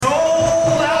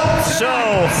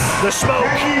The smoke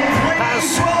has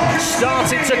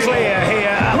started to clear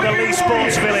here at the Leigh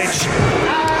Sports Village.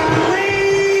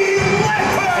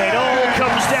 It all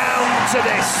comes down to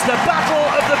this, the Battle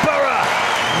of the Borough,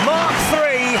 Mark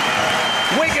III,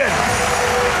 Wigan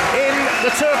in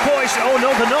the turquoise. Oh no,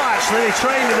 they're not actually, they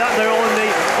train in that, they're all in the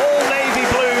all navy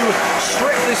blue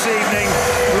strip this evening.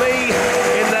 Leigh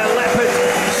in their leopard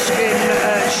skin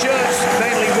shirts,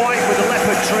 mainly white with a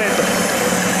leopard trim,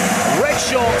 red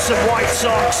shorts and white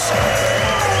socks.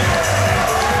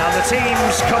 And the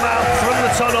teams come out from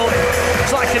the tunnel.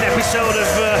 It's like an episode of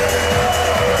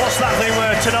what's that thing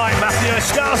where tonight, Matthew?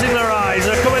 Stars in their eyes.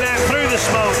 They're coming out through the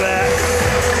smoke there.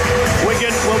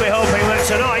 Wigan will be hoping that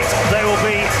tonight they will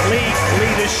be League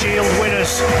Leaders' Shield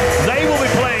winners. They will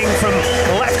be playing from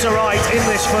left to right in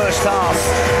this first half,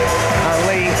 and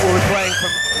Leigh will be playing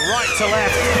from right to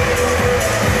left.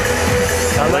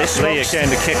 And Leigh again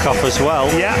the kick-off as well.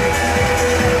 Yeah.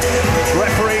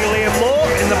 Referee Liam Moore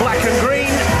in the black and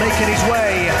green, making his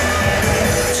way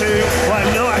to, well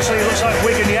no, actually it looks like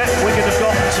Wigan yet. Wigan have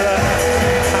got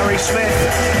Harry Smith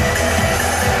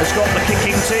has got the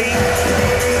kicking tee.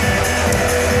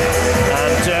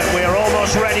 And we are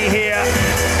almost ready here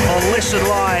on Listen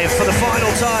Live for the final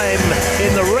time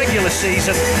in the regular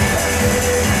season.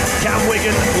 Can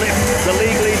Wigan lift the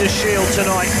League Leaders' Shield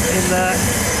tonight in their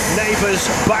neighbours'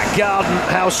 back garden?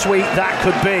 How sweet that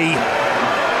could be.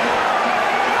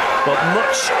 But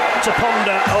much to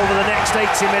ponder over the next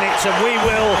 80 minutes, and we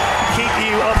will keep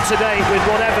you up to date with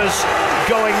whatever's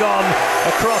going on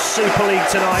across Super League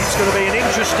tonight. It's going to be an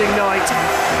interesting night.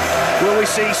 Will we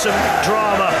see some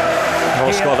drama?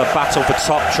 Also got a battle for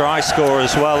top try scorer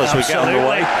as well as we get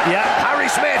underway. Yeah, Harry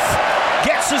Smith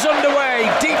gets us underway.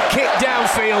 Deep kick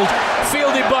downfield,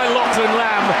 fielded by Lachlan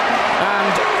Lamb,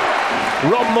 and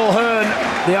Rob Mulhern,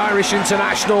 the Irish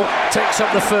international, takes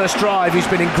up the first drive. He's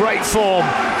been in great form.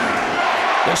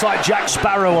 Looks like Jack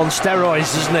Sparrow on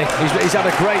steroids, doesn't he? He's had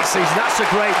a great season. That's a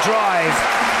great drive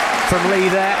from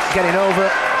Leigh there, getting over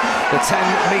the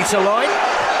 10-metre line.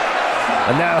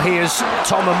 And now here's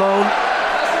Tom Amone,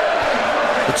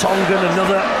 the Tongan,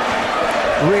 another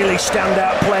really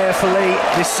standout player for Leigh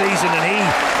this season, and he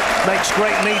makes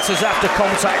great meters after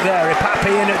contact there.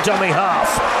 Ipape in at dummy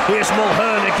half. Here's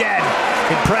Mulhern again.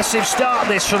 Impressive start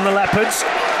this from the Leopards.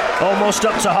 Almost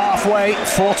up to halfway,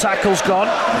 4 tackles gone.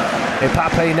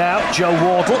 Ipape now, Joe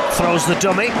Wardle throws the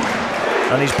dummy,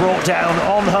 and he's brought down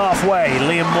on halfway.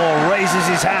 Liam Moore raises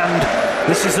his hand.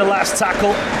 This is the last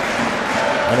tackle,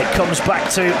 and it comes back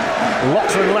to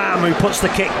Lachlan Lamb, who puts the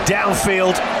kick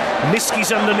downfield.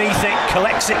 Miskey's underneath it,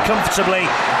 collects it comfortably,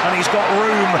 and he's got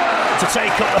room to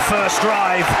take up the first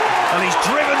drive, and he's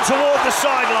driven toward the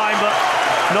sideline, but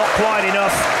not quite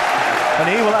enough. And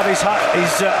he will have his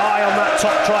eye on that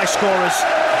top try scorers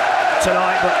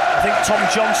tonight, but I think Tom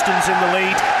Johnston's in the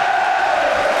lead.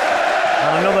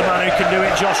 And another man who can do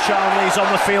it, Josh Charnley's on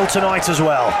the field tonight as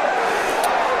well.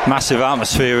 Massive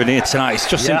atmosphere in here tonight. It's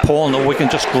just important that we can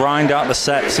just grind out the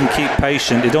sets and keep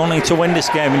patient. You don't need to win this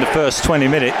game in the first 20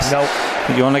 minutes. No.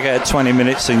 You want to get 20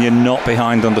 minutes and you're not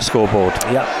behind on the scoreboard.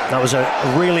 Yeah, that was a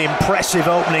really impressive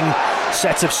opening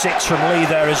set of 6 from Leigh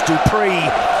there as Dupree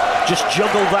just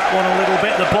juggled that one a little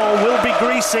bit. The ball will be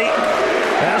greasy.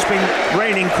 It has been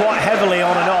raining quite heavily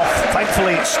on and off.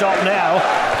 Thankfully it's stopped now.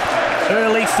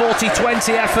 Early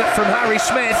 40-20 effort from Harry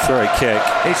Smith. Great kick.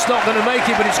 It's not going to make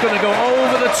it, but it's going to go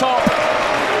over the top.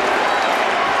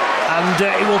 And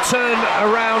it will turn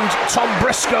around Tom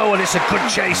Briscoe, and it's a good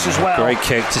chase as well. Great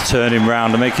kick to turn him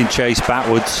round and make him chase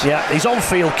backwards. Yeah, his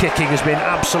on-field kicking has been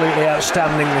absolutely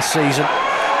outstanding this season.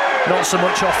 Not so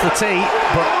much off the tee,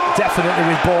 but definitely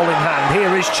with ball in hand.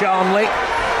 Here is Charnley,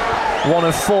 one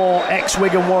of 4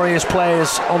 ex-Wigan Warriors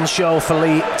players on show for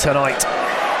Leigh tonight.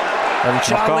 And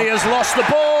Charnley has lost the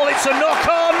ball. It's a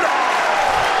knock-on.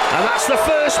 And that's the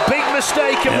first big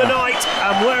mistake of the night.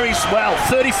 And where he's,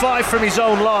 35 from his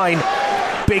own line.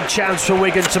 Big chance for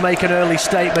Wigan to make an early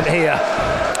statement here.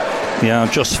 Yeah,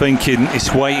 I'm just thinking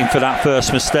it's waiting for that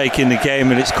first mistake in the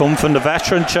game, and it's come from the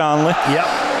veteran Charnley. Yep.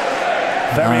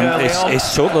 Very early on.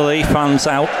 It's took the Leigh fans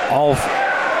out of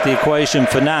the equation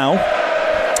for now.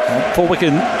 For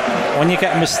Wigan, when you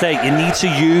get a mistake, you need to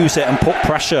use it and put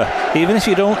pressure. Even if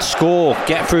you don't score,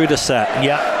 get through the set.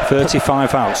 Yeah.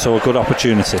 35 out, so a good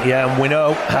opportunity. Yeah, and we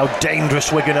know how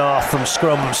dangerous Wigan are from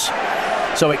scrums.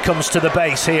 So it comes to the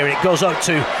base here. It goes out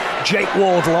to Jake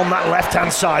Wardle on that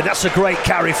left-hand side. That's a great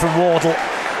carry from Wardle.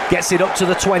 Gets it up to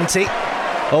the 20.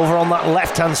 Over on that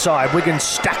left-hand side. Wigan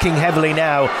stacking heavily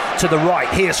now to the right.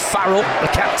 Here's Farrell, the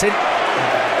captain.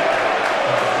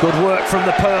 Good work from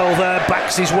the Pearl there.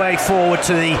 Backs his way forward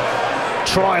to the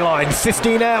try line.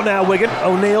 15 out now, Wigan.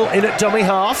 O'Neill in at dummy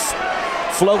half.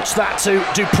 Floats that to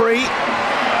Dupree.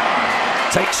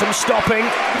 Takes some stopping.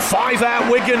 5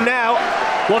 out, Wigan now.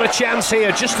 What a chance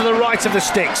here, just to the right of the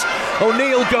sticks.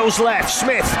 O'Neill goes left.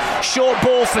 Smith, short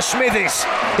ball for Smithies.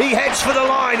 He heads for the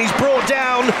line. He's brought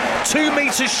down 2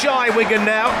 metres shy, Wigan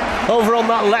now, over on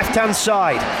that left-hand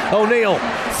side. O'Neill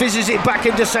fizzes it back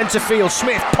into centre field.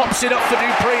 Smith pops it up for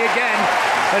Dupree again.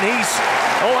 And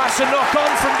that's a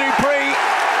knock-on from Dupree.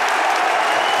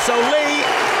 So Leigh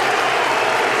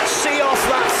see off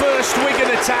that first Wigan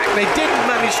attack. They didn't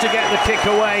manage to get the kick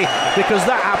away because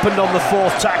that happened on the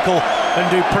 4th tackle, and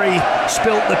Dupree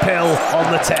spilt the pill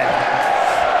on the 10.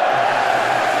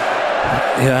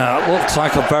 Yeah, it looked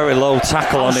like a very low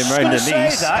tackle on him around the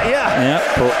knees.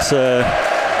 But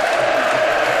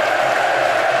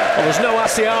well, there's no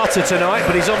Asiata tonight,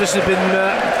 but he's obviously been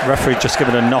referee just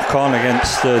given a knock on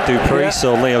against Dupree,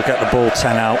 so Leigh will get the ball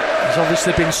 10 out. He's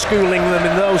obviously been schooling them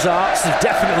in those arts. They've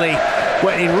definitely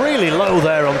went in really low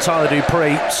there on Tyler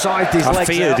Dupree. Side his legs out. I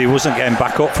feared he wasn't getting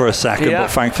back up for a second,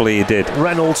 but thankfully he did.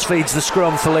 Reynolds feeds the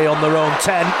scrum for Leigh on their own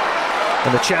 10,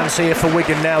 and a chance here for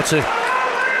Wigan now to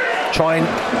try and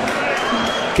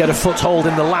get a foothold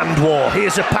in the land war.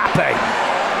 Here's a Pape.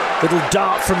 Little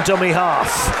dart from dummy half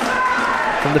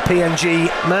from the PNG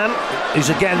man, who's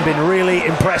again been really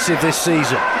impressive this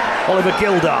season. Oliver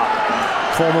Gildart,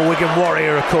 former Wigan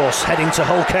Warrior, of course, heading to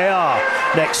Hull KR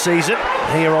next season,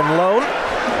 here on loan.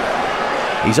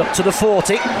 He's up to the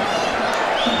 40.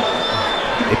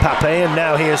 Ipape, and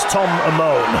now here's Tom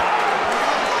Amone.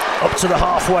 Up to the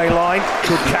halfway line.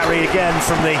 Good carry again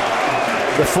from the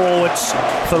forwards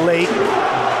for Leigh.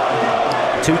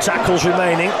 2 tackles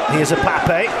remaining. Here's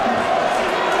Ipape.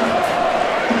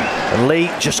 And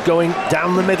Leigh just going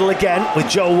down the middle again with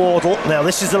Joe Wardle. Now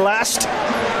this is the last.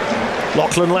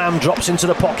 Lachlan Lamb drops into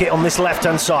the pocket on this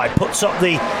left-hand side. Puts up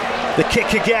the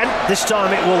kick again. This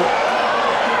time it will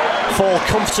fall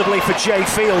comfortably for Jay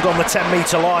Field on the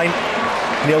 10-metre line.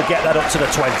 And he'll get that up to the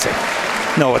 20.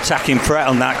 No attacking threat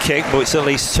on that kick, but it's at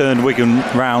least turned Wigan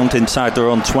round inside their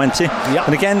own 20. Yep.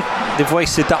 And again, they've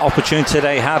wasted that opportunity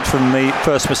they had from the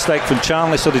first mistake from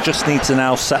Charnley, so they just need to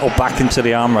now settle back into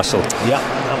the arm wrestle. Yeah,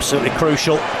 absolutely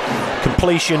crucial.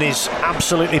 Completion is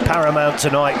absolutely paramount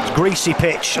tonight. Greasy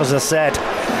pitch, as I said.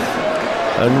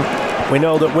 And we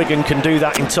know that Wigan can do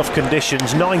that in tough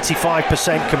conditions.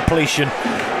 95% completion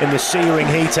in the searing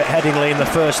heat at Headingley in the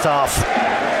first half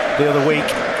the other week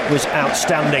was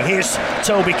outstanding. Here's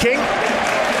Toby King.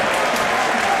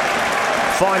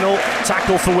 Final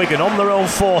tackle for Wigan on their own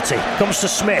 40. Comes to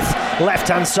Smith,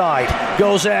 left-hand side.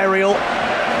 Goes aerial.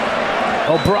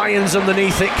 O'Brien's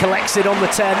underneath it, collects it on the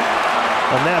 10.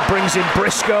 And now brings in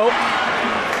Briscoe.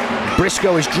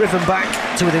 Briscoe is driven back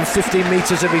to within 15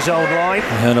 metres of his own line.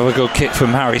 Another good kick from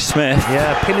Harry Smith.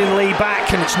 Yeah, pinning Leigh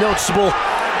back, and it's noticeable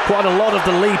quite a lot of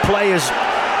the Leigh players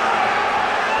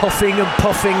huffing and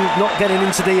puffing, not getting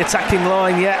into the attacking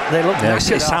line yet. They look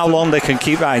knackered. It's how long they can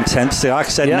keep that intensity. Like I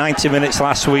said, 90 minutes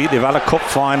last week. They've had a cup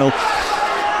final.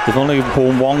 They've only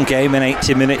won 1 game in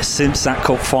 80 minutes since that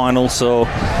cup final. So,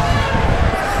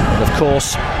 and of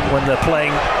course, when they're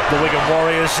playing the Wigan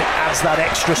Warriors, it adds that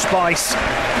extra spice.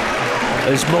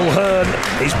 As Mulhern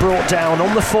is brought down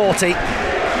on the 40.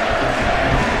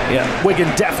 Yeah,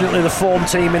 Wigan definitely the form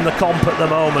team in the comp at the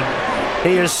moment.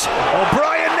 Here's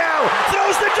O'Brien now,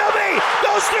 throws the dummy,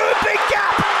 goes through a big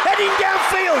gap, heading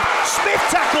downfield. Smith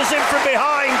tackles him from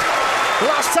behind.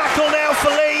 Last tackle now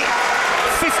for Leigh.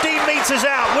 15 metres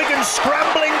out, Wigan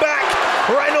scrambling back.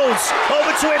 Reynolds over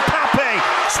to Ipape,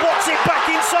 swats it back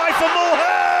inside for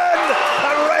Mulhern,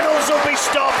 and Reynolds will be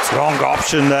stopped. Wrong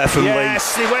option there from Leigh.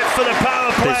 Yes, he went for the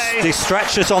power play. They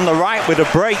stretched us on the right with a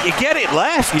break. You get it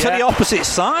left to the opposite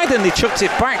side, and they chucked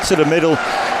it back to the middle.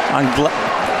 And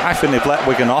I think they've let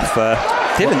Wigan off there.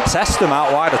 Didn't test them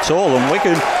out wide at all, and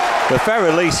Wigan, at the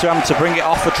very least, having to bring it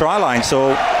off the try line.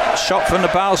 So, shot from the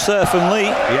bows there from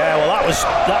Leigh. Yeah, well,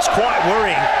 that's quite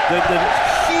worrying. The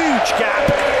huge gap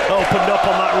opened up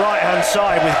on that right-hand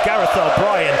side with Gareth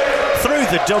O'Brien through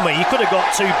the dummy. You could have got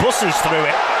 2 buses through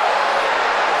it.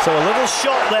 So a little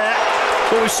shot there.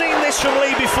 But we've seen this from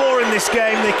Leigh before in this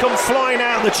game. They come flying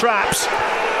out of the traps.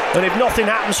 And if nothing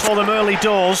happens for them early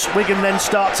doors, Wigan then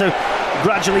start to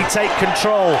gradually take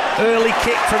control. Early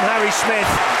kick from Harry Smith.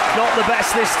 Not the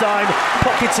best this time.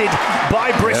 Pocketed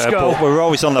by Briscoe. But we're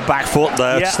always on the back foot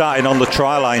there, starting on the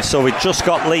try line. So we just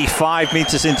got Leigh 5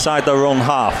 metres inside their own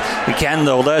half. Again,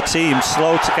 though, their team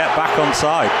slow to get back on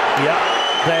side. Yeah,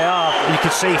 they are. You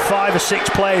can see 5 or 6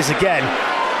 players again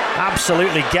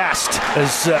absolutely gassed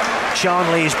as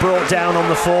Charnley is brought down on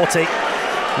the 40.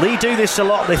 Leigh do this a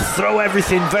lot. They throw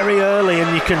everything very early,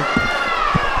 and you can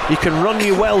You can run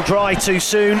your well dry too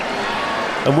soon.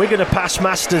 And we're going to pass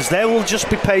masters. They will just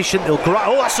be patient. They'll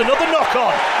that's another knock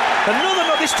on. Another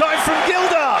knock, this time from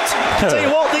Gildart. Tell you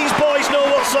what, these boys know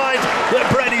what side their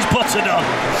bread is buttered on.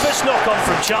 First knock on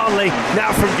from Charlie,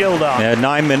 now from Gildart. Yeah,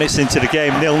 9 minutes into the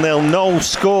game, 0-0. No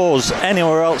scores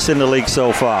anywhere else in the league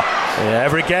so far. Yeah,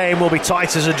 every game will be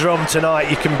tight as a drum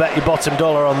tonight. You can bet your bottom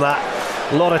dollar on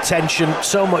that. A lot of tension,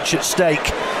 so much at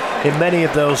stake in many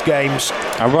of those games.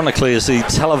 Ironically, as the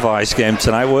televised game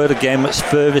tonight, we're the game that's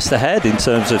furthest ahead in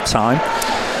terms of time.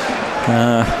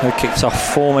 They kicked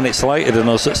off 4 minutes later than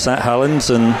us at St Helens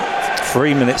and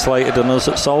 3 minutes later than us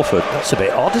at Salford. That's a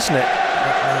bit odd, isn't it?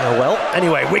 Well,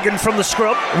 anyway, Wigan from the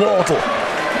scrum. Wardle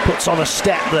puts on a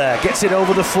step there, gets it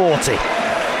over the 40.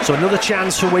 So another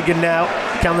chance for Wigan now.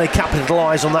 Can they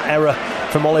capitalise on that error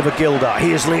from Oliver Gildart?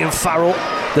 Here's Liam Farrell.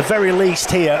 The very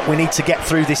least here, we need to get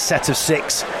through this set of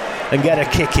 6 and get a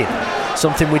kick in.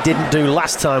 Something we didn't do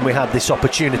last time we had this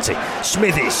opportunity.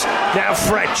 Smithies, now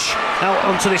French, out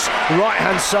onto this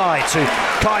right-hand side to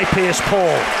Kai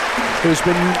Pearce-Paul, who's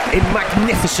been in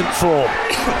magnificent form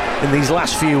in these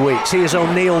last few weeks. Here's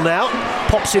O'Neill now,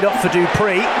 pops it up for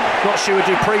Dupree. Not sure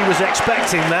Dupree was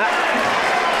expecting that.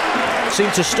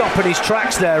 Seemed to stop in his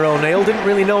tracks there, O'Neill. Didn't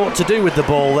really know what to do with the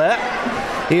ball there.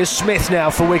 Here's Smith now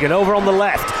for Wigan, over on the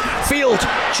left. Field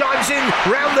chimes in,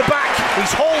 round the back.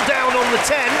 He's hauled down on the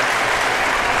 10.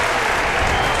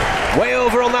 Way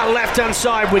over on that left-hand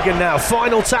side, Wigan now.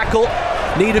 Final tackle.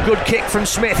 Need a good kick from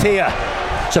Smith here.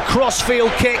 It's a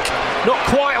cross-field kick, not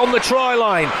quite on the try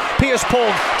line.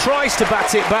 Pearce-Paul tries to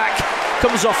bat it back.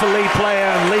 Comes off a Leigh player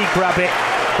and Leigh grab it.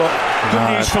 But good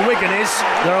news for Wigan is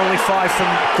they're only 5 from...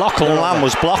 Lachlan Lamb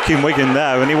was blocking Wigan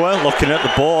there and he weren't looking at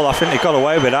the ball. I think they got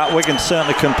away with that. Wigan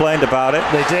certainly complained about it.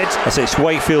 They did. As it's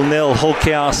Wakefield 0, Hull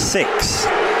KR 6.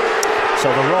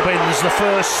 So the Robins the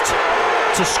first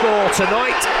to score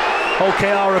tonight. Hull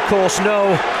KR of course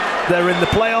know they're in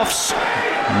the playoffs.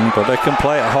 But they can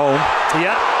play at home.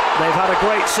 Yeah, they've had a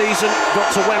great season. Got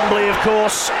to Wembley of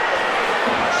course.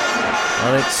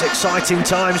 And it's exciting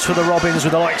times for the Robins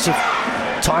with the likes of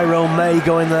Tyrone May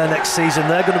going there next season.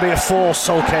 They're going to be a force,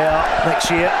 Hull KR,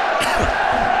 next year.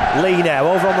 Leigh now,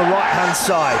 over on the right-hand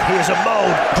side. Here's a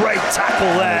Moan. Great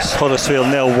tackle there. It's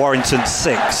Huddersfield 0, Warrington 6.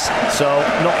 So,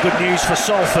 not good news for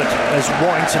Salford as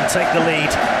Warrington take the lead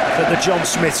at the John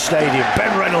Smith Stadium.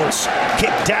 Ben Reynolds,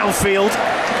 kick downfield.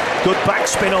 Good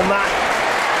backspin on that.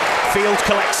 Field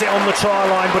collects it on the try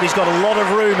line, but he's got a lot of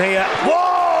room here.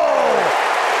 Whoa!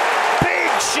 Big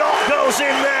shot goes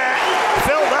in there.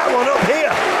 Felt that one up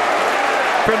here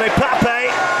from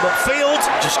Ipape, but Field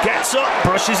just gets up,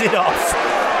 brushes it off.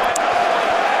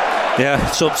 Yeah,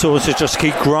 it's up to us to just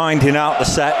keep grinding out the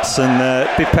sets and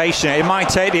be patient. It might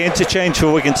take the interchange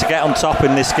for Wigan to get on top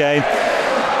in this game.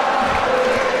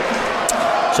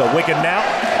 So Wigan now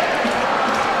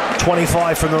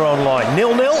 25 from their own line,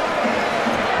 0-0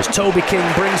 as Toby King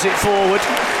brings it forward,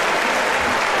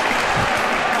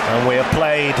 and we have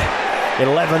played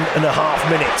 11 and a half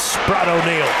minutes. Brad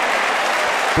O'Neill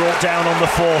brought down on the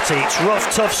 40. It's rough,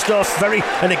 tough stuff.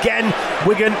 And again,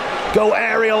 Wigan go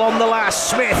aerial on the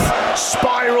last. Smith,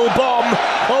 spiral bomb.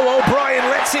 Oh, O'Brien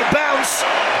lets it bounce,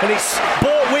 and it's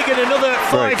bought Wigan another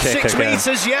 5-6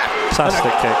 metres. Yeah,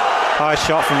 fantastic kick. High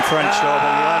shot from French, but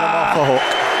he let him off the hook,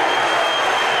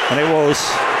 and it was.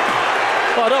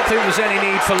 Well, I don't think there's any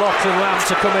need for Lachlan Lamb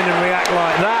to come in and react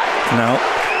like that. No.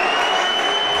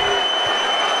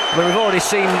 But we've already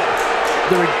seen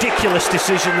the ridiculous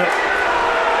decision that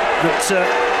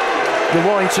the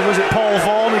Warrington, was it Paul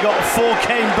Vaughan, who got a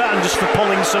 4-game ban just for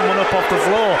pulling someone up off the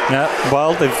floor. Yeah,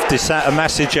 well, they sent a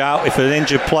message out, if an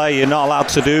injured player, you're not allowed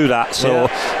to do that, so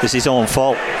It's his own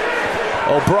fault.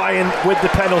 O'Brien with the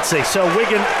penalty. So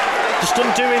Wigan just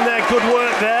undoing their good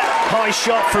work there. High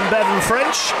shot from Bevan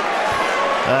French.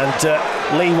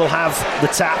 And Leigh will have the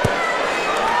tap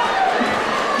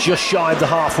just shy of the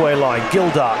halfway line.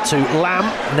 Gildart to Lamb,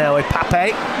 now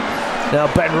Ipape,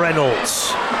 now Ben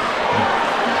Reynolds.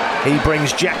 He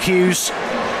brings Jack Hughes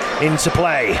into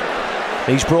play.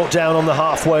 He's brought down on the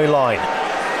halfway line.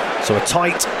 So a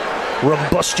tight,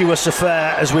 rumbustious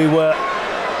affair as we were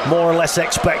more or less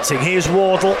expecting. Here's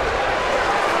Wardle.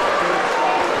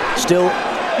 Still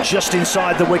just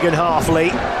inside the Wigan half, Leigh.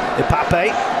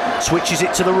 Ipape switches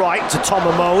it to the right to Tom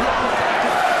Amone.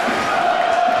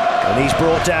 And he's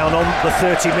brought down on the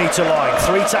 30-metre line.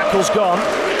 3 tackles gone.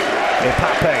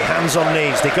 Ipape, hands on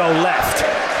knees. They go left.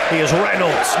 Here's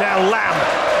Reynolds. Now Lamb.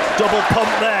 Double pump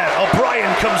there.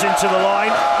 O'Brien comes into the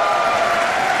line.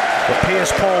 But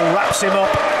Pearce-Paul wraps him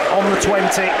up on the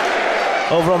 20.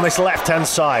 Over on this left-hand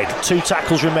side. 2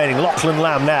 tackles remaining. Lachlan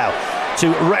Lamb now to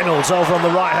Reynolds over on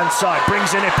the right-hand side.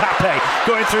 Brings in Ipape.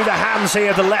 Going through the hands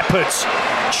here of the Leopards.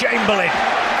 Chamberlain.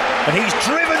 And he's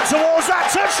driven towards that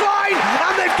touchline.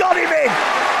 And they've got him in.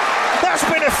 That's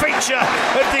been a feature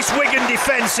of this Wigan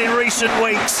defence in recent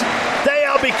weeks. They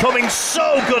are becoming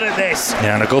so good at this.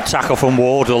 Yeah, and a good tackle from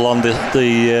Wardle on at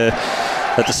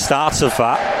the start of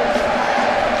that.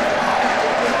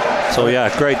 So yeah,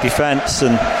 great defence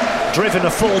and driven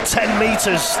a full 10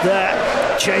 metres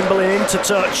there. Chamberlain into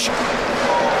touch.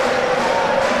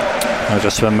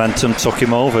 Just momentum took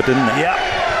him over, didn't it? Yeah.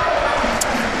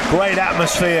 Great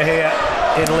atmosphere here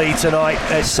in Leigh tonight.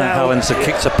 St Helens have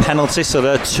kicked a penalty, so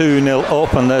they're 2-0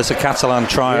 up, and there's a Catalan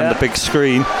try on the big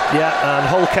screen. Yeah, and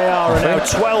Hull KR are now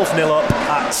 12-0 up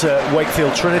at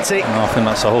Wakefield Trinity. No, I think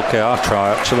that's a Hull KR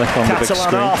try actually on the big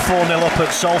screen. Catalan are 4-0 up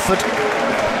at Salford.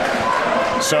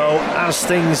 So as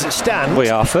things stand, we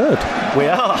are third. We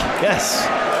are, yes.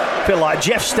 Feel like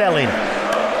Jeff Stelling,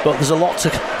 but there's a lot to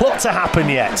happen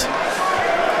yet.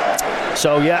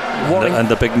 So yeah, and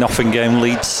the big nothing game,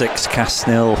 Leeds 6, Cast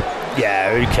 0.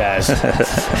 Yeah, who cares?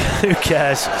 Who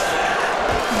cares?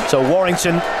 So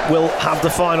Warrington will have the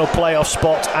final playoff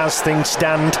spot as things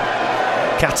stand.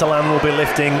 Catalan will be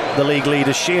lifting the league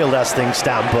leaders' shield as things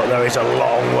stand, but there is a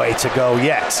long way to go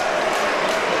yet.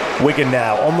 Wigan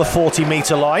now on the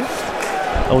 40-metre line.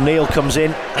 O'Neill comes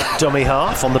in at dummy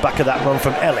half on the back of that run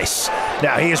from Ellis.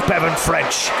 Now here's Bevan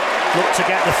French. Looked to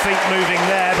get the feet moving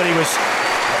there, but he was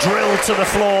drilled to the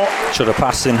floor. Should have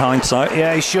passed in hindsight.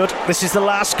 Yeah, he should. This is the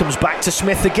last. Comes back to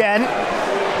Smith again.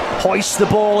 Hoists the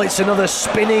ball. It's another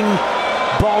spinning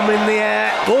bomb in the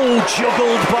air. All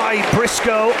juggled by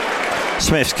Briscoe.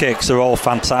 Smith's kicks are all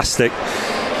fantastic.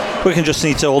 We can just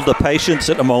need to hold the patience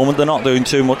at the moment. They're not doing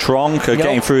too much wrong. They're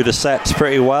getting through the sets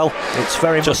pretty well. It's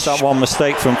very just much that one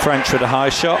mistake from French with a high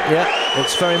shot. Yeah,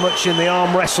 it's very much in the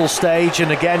arm wrestle stage,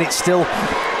 and again, it's still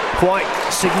quite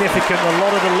significant. A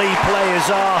lot of the Leigh players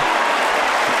are.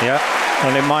 Yeah,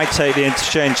 and it might take the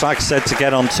interchange, like I said, to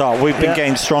get on top. We've been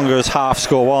getting stronger as halves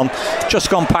go on.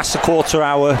 Just gone past the quarter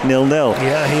hour, 0-0.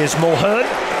 Yeah, here's Mulhern.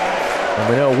 And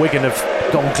we know Wigan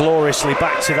have gone gloriously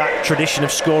back to that tradition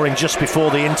of scoring just before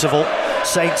the interval.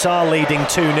 Saints are leading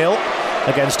 2-0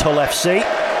 against Hull FC.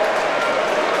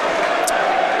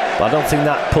 But I don't think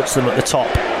that puts them at the top,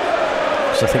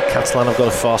 because I think Catalan have got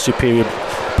a far superior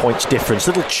points difference.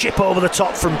 Little chip over the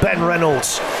top from Ben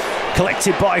Reynolds,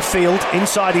 collected by Field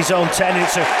inside his own 10.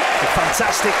 It's a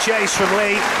fantastic chase from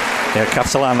Leigh. Yeah,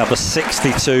 Catalan have a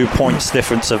 62 points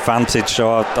difference advantage,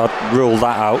 so I'd rule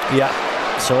that out. Yeah,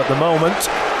 so at the moment,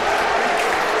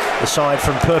 the side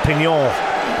from Perpignan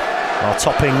are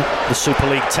topping the Super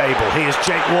League table. Here's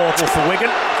Jake Wardle for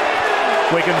Wigan.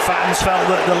 Wigan fans felt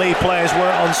that the Leigh players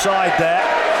weren't onside there.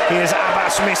 Here's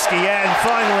Abbas Miski, and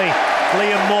finally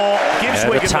Liam Moore gives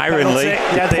Wigan the penalty.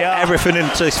 Yeah, they are. Everything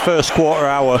into this first quarter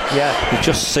hour. Yeah, you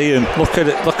just see him. Look at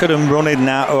it. Look at him running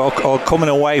now, or coming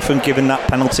away from giving that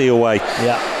penalty away.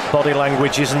 Yeah, body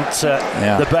language isn't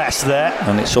the best there.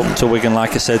 And it's up to Wigan,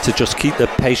 like I said, to just keep the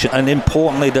patient and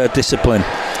importantly their discipline.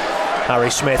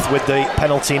 Harry Smith with the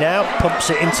penalty now, pumps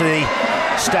it into the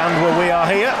stand where we are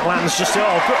here. Lands just,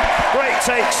 great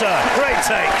take, sir, great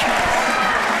take.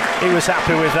 He was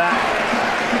happy with that.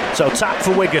 So tap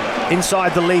for Wigan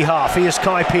inside the Leigh half. Here's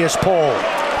Kai Pearce-Paul.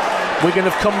 Wigan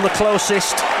have come the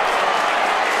closest.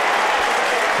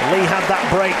 Leigh had that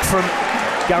break from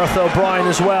Gareth O'Brien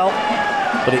as well,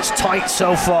 but it's tight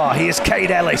so far. Here's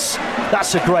Cade Ellis.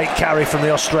 That's a great carry from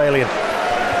the Australian.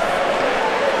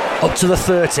 Up to the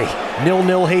 30.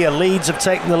 0-0 here. Leeds have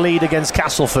taken the lead against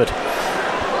Castleford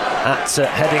at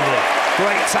Headingley.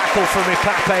 Great tackle from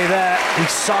Ipape there. He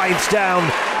scythes down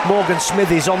Morgan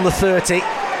Smithies on the 30.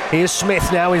 Here's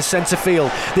Smith now in centre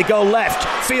field. They go left.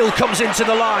 Field comes into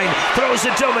the line. Throws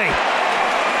a dummy.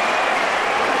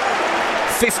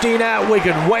 15 out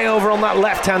Wigan. Way over on that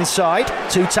left-hand side.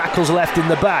 2 tackles left in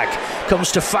the bag.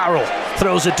 Comes to Farrell.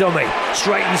 Throws a dummy.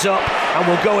 Straightens up and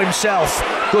will go himself.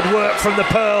 Good work from the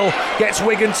Pearl. Gets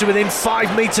Wigan to within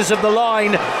 5 metres of the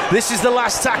line. This is the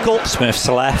last tackle. Smith's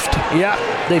left. Yeah,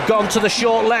 they've gone to the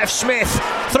short left. Smith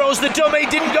throws the dummy.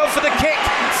 Didn't go for the kick.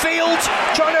 Field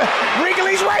trying to wriggle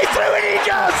his way through, and he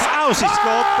does. How's he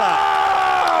scored that?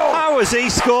 How has he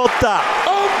scored that?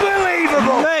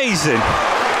 Unbelievable. Amazing.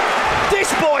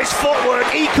 This boy's footwork,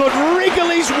 he could wriggle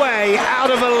his way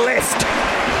out of a lift.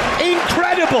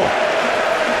 Incredible.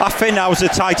 I think that was a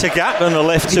tighter gap than a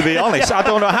lift, to be honest. I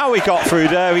don't know how he got through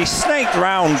there. He snaked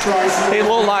round. It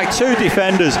looked like 2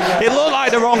 defenders. It looked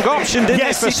like the wrong option, didn't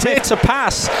it, for Smith to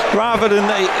pass, rather than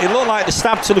it looked like the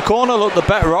stab to the corner looked the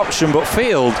better option, but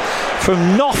Field,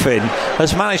 from nothing,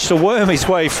 has managed to worm his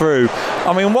way through.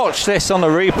 I mean, watch this on the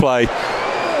replay.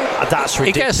 That's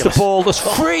ridiculous. He gets the ball. There's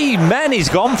 3 men he's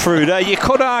gone through there. You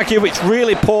could argue it's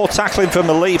really poor tackling from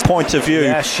a Leigh point of view.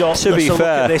 Yeah, sure. To be fair, look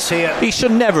at this here. He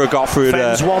should never have got through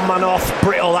Fens there. one man off.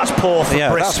 Brittle, that's poor from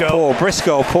Briscoe. That's poor.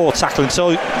 Briscoe, poor tackling.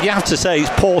 So you have to say it's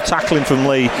poor tackling from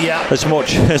Leigh as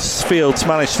much as Fields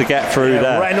managed to get through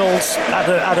there. Reynolds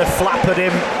had a flap at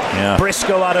him. Yeah.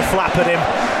 Briscoe had a flap at him.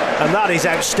 And that is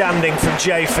outstanding from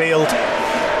Jay Field.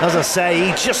 As I say,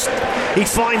 he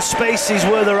finds spaces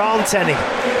where there aren't any.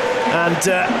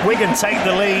 And Wigan take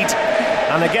the lead.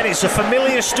 And again, it's a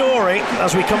familiar story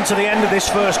as we come to the end of this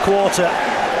first quarter.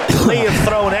 Leigh have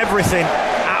thrown everything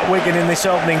at Wigan in this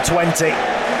opening 20,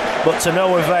 but to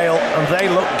no avail, and they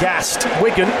look gassed.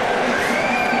 Wigan,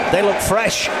 they look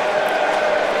fresh.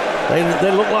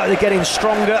 They look like they're getting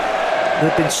stronger.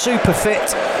 They've been super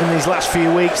fit in these last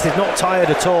few weeks. They've not tired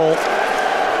at all.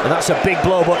 And that's a big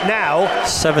blow, but now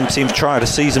 17th try of the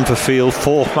season for Field,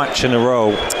 4th match in a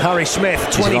row. Harry Smith,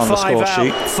 25 out,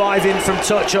 sheet. 5 in from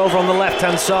touch over on the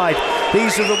left-hand side.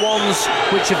 These are the ones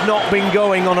which have not been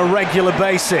going on a regular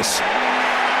basis.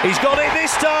 He's got it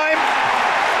this time.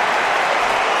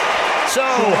 So,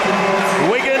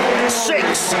 Wigan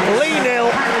 6, Leigh 0,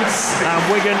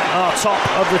 and Wigan are top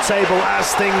of the table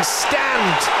as things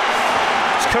stand.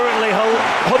 It's currently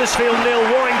Huddersfield 0,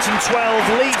 Warrington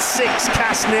 12, Leeds 6,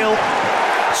 Cass 0,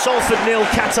 Salford 0,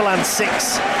 Catalan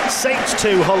 6, Saints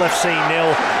 2, Hull FC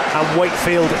 0, and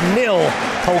Wakefield 0,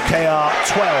 Hull KR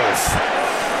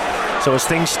 12. So as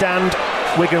things stand,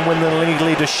 Wigan win the League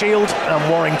Leaders' Shield,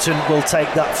 and Warrington will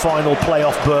take that final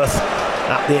playoff berth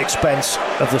at the expense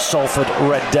of the Salford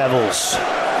Red Devils.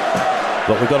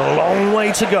 But we've got a long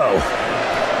way to go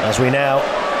as we now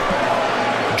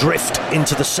drift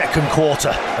into the second quarter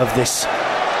of this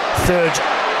third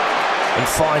and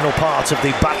final part of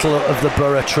the Battle of the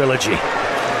Borough trilogy.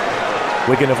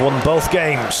 Wigan have won both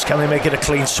games. Can they make it a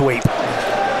clean sweep?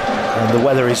 And the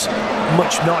weather is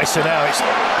much nicer now. It's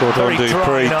very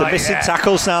dry night. They're missing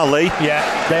tackles now, Leigh.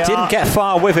 Yeah, they didn't get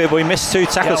far with it, but he missed 2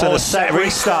 tackles and a set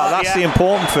restart. That's the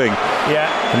important thing. Yeah.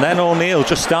 And then O'Neill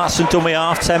just starts and dummy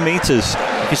half 10 metres.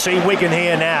 You can see Wigan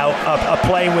here now are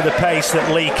playing with a pace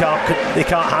that Leigh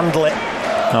can't handle it.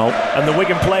 No. And the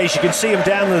Wigan players, you can see them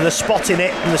down there, they're spotting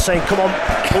it and they're saying, come on,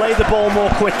 play the ball more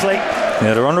quickly.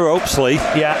 Yeah, they're on the ropes, Leigh.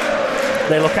 Yeah,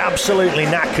 they look absolutely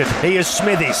knackered. Here's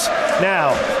Smithies.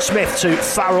 Now, Smith to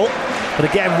Farrell. But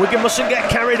again, Wigan mustn't get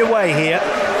carried away here.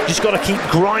 Just got to keep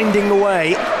grinding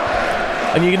away.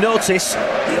 And you notice,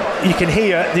 you can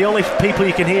hear, the only people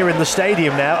you can hear in the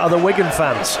stadium now are the Wigan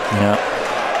fans. Yeah.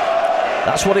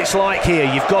 That's what it's like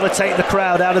here. You've got to take the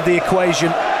crowd out of the equation.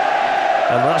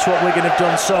 And that's what Wigan have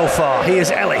done so far.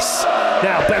 Here's Ellis.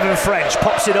 Now Bevan French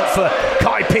pops it up for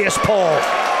Kai Pearce-Paul.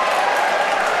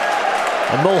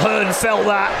 And Mulhern felt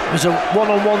that. There's a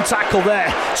one-on-one tackle there.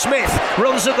 Smith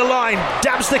runs at the line,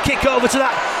 dabs the kick over to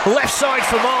that left side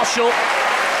for Marshall.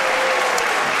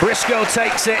 Briscoe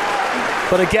takes it.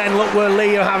 But again, look where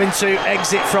Leigh are having to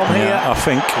exit from here. I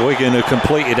think Wigan have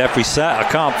completed every set. I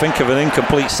can't think of an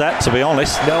incomplete set, to be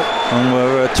honest. No. And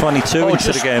we're 22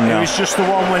 into the game now. It was just the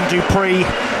one when Dupree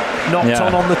knocked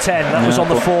on the 10. That was on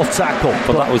the 4th tackle.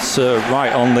 But that was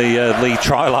right on the Leigh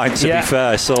try line, to be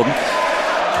fair. So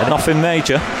nothing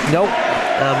major. Nope.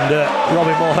 And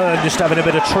Robin Mulhern just having a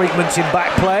bit of treatment in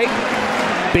back play.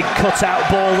 Big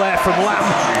cutout ball there from Lamb.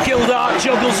 Gildart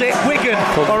juggles it. Wigan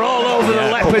are all over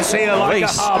the Leopards here like a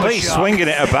harbour shark. Swinging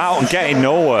it about and getting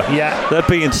nowhere. Yeah. They're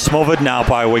being smothered now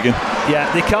by Wigan.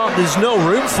 Yeah, they can't. There's no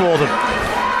room for them.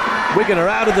 Wigan are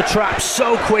out of the trap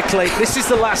so quickly. This is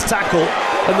the last tackle,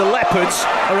 and the Leopards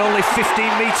are only 15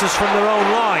 metres from their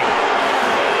own line.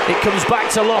 It comes back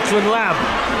to Lachlan Lamb.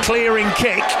 Clearing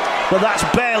kick, but that's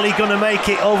barely going to make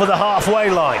it over the halfway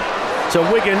line. So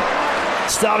Wigan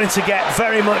starting to get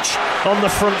very much on the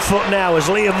front foot now as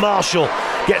Liam Marshall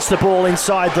gets the ball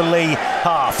inside the Leigh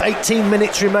half. 18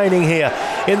 minutes remaining here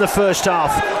in the first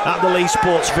half at the Leigh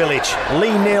Sports Village.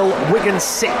 Leigh 0, Wigan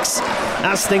 6.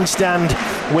 As things stand,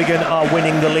 Wigan are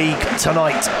winning the league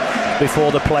tonight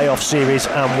before the playoff series,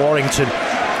 and Warrington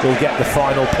will get the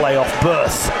final playoff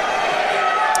berth.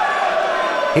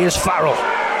 Here's Farrell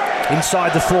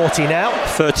inside the 40 now.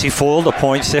 34 the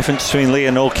points difference between Leigh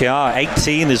and OKR.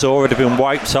 18 has already been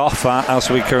wiped off as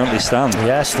we currently stand.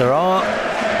 Yes, there are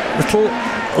little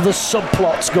other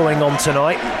subplots going on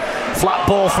tonight. Flat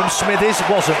ball from Smithies,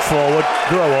 wasn't forward.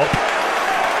 Grow up.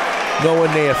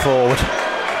 Nowhere near forward.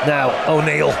 Now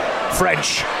O'Neill,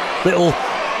 French, little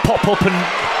pop up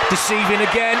and deceiving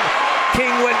again.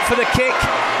 King went for the kick,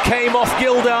 came off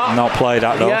Gildart. Not played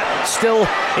at though. Yeah, still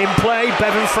in play.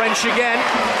 Bevan French again.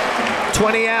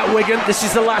 20 out Wigan. This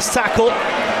is the last tackle.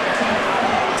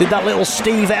 Did that little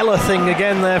Steve Ella thing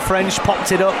again there, French,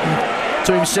 popped it up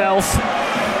to himself.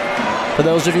 For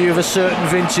those of you of a certain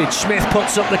vintage, Smith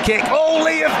puts up the kick. Oh,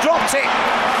 Leigh have dropped it.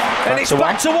 And it's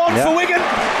back to one for Wigan.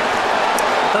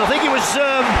 I think it was...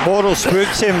 Wardle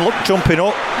spooked him, jumping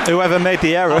up, whoever made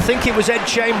the error. I think it was Ed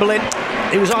Chamberlain.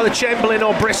 It was either Chamberlain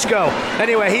or Briscoe.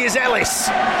 Anyway, here's Ellis.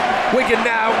 Wigan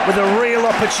now with a real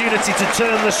opportunity to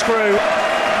turn the screw.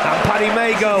 And Paddy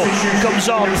Mago comes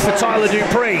on for Tyler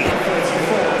Dupree.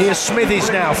 Here's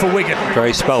Smithies now for Wigan.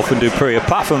 Great spell from Dupree,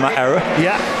 apart from that error.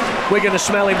 Yeah, Wigan are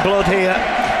smelling blood here.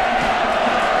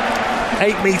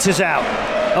 8 metres out.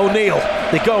 O'Neill,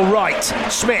 they go right.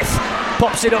 Smith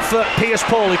pops it up for Piers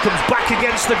Paul, who comes back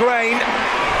against the grain.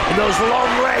 And those long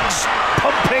legs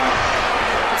pumping.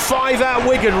 5 out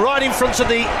Wigan, right in front of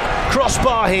the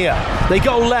crossbar here. They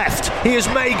go left. Here's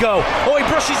Mago. Oh, he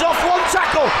brushes off one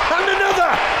tackle and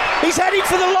another. He's heading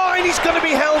for the line. He's going to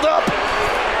be held up.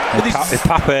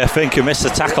 Pape, I think, who missed the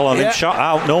tackle on him, shot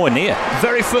out nowhere near.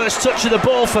 Very first touch of the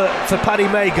ball for Paddy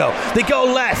Mago. They go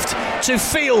left to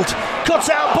Field. Cuts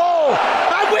out ball.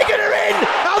 And Wigan are in.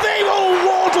 Now they all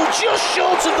Wardle just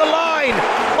short of the line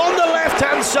on the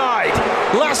left-hand side.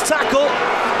 Last tackle.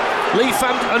 Leigh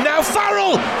and now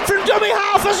Farrell from dummy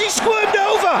half as he squirmed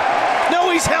over.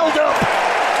 No, he's held up.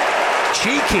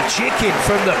 Cheeky chicken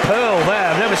from the Pearl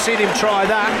there. I've never seen him try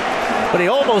that, but he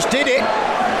almost did it.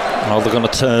 Well, they're going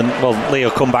to turn. Well, Leigh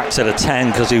will come back to the 10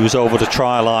 because he was over the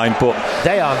try line, but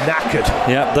they are knackered.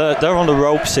 Yeah, they're on the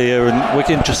ropes here, and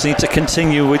Wigan just need to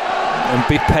continue with and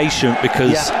be patient,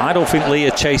 because I don't think Leigh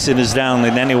are chasing us down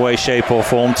in any way, shape or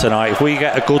form tonight. If we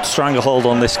get a good stranglehold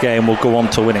on this game, we'll go on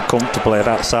to win it comfortably.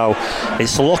 That's how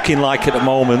it's looking like at the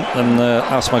moment, and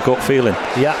that's my gut feeling.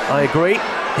 Yeah, I agree.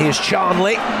 Here's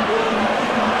Charnley.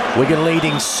 Wigan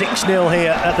leading 6-0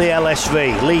 here at the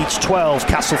LSV. Leeds 12,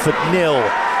 Castleford 0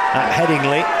 at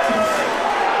Headingley.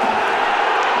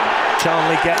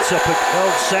 Charnley gets up a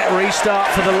old set restart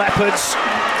for the Leopards.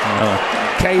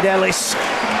 Cade Ellis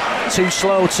too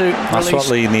slow to release. That's what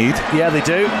Leigh need. Yeah, they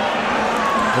do.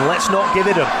 And let's not give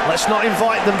it them. Let's not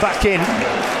invite them back in.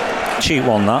 Cheap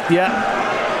one, that. Yeah.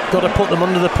 Got to put them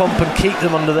under the pump and keep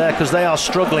them under there, because they are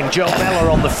struggling. Joe Mellor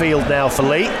on the field now for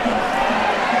Leigh.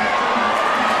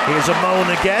 Here's a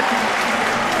moan again.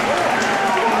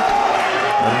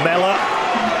 And Mellor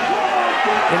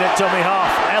in at dummy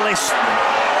half. Ellis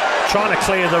trying to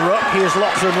clear the ruck. Here's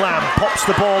Lachlan Lamb. Pops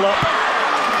the ball up.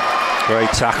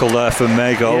 Great tackle there from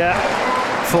Mago. Yeah,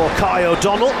 for Kai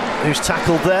O'Donnell, who's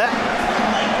tackled there.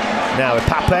 Now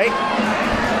Pape.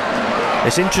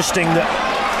 It's interesting that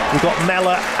we've got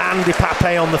Mellor and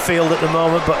Pape on the field at the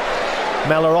moment, but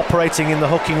Mellor operating in the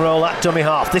hooking role at dummy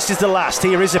half. This is the last.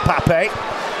 Here is Pape.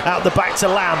 Out the back to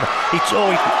Lamb. He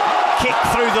kicked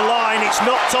through the line. It's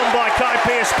knocked on by Kai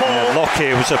Pearce-Paul. Yeah, lucky.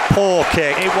 It was a poor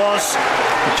kick. It was.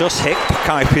 It just hit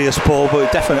Kai Pearce-Paul, but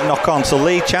a definite knock on. So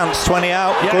Leigh chance 20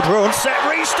 out. Yeah. Good run. Set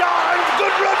restart and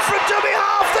good run from dummy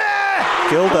half there.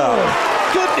 Gildart.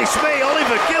 Oh, goodness me,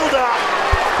 Oliver Gildart.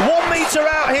 1 metre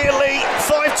out here, Leigh.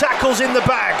 5 tackles in the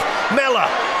bag. Mellor,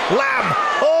 Lamb.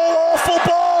 Oh, awful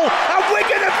ball. And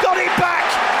Wigan have got it back.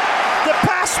 The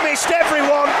pass missed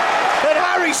everyone. And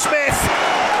Harry Smith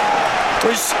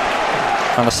was...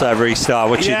 And a set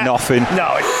restart, which is nothing.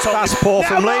 No, that's poor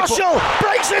from Leigh. Marshall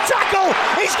breaks the tackle.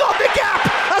 He's got the gap.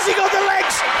 Has he got the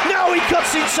legs? No, he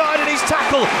cuts inside and he's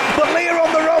tackled. But Leigh are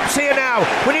on the ropes here now.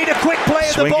 We need a quick play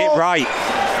of the ball. Swing it right.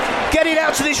 Get it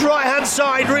out to this right-hand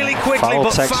side really quickly. Farrell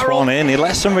but takes Farrell, one in. He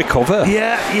lets them recover.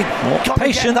 Yeah, you got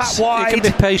to get that wide. You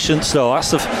can be patient though.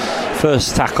 That's the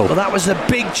first tackle. Well, that was a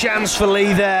big chance for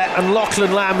Leigh there, and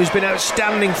Lachlan Lamb, who's been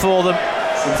outstanding for them,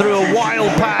 threw a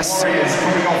wild pass.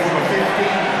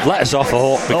 Let us off the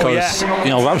hook, because you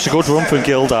know, that was a good run from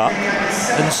Gildart.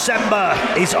 And Semba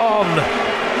is on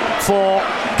for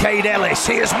Cade Ellis.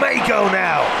 Here's Mago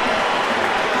now.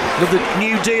 With the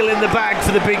new deal in the bag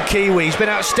for the big Kiwi. He's been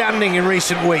outstanding in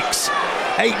recent weeks.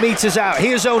 8 metres out.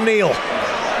 Here's O'Neill.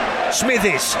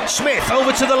 Smithies. Smith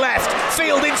over to the left.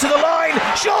 Field into the line.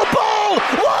 Short ball.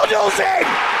 Wardle's in.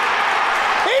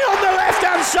 In on the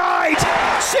left-hand side.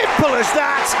 Simple as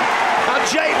that. And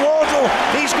Jake Wardle,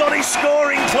 he's got his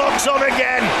scoring clocks on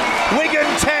again. Wigan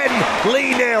 10,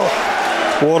 Leigh 0.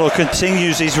 Wardle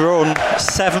continues his run.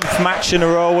 7th match in a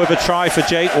row with a try for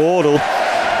Jake Wardle.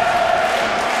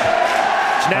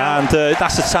 And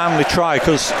that's a timely try,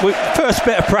 because first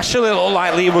bit of pressure, it looked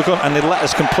like Leigh were going, and they let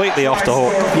us completely off the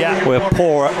hook. Yeah, with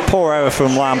poor error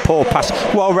from Lamb, poor pass,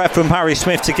 well read from Harry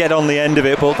Smith to get on the end of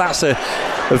it. But that's a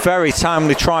very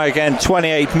timely try again.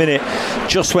 28th minute,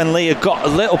 just when Leigh had got a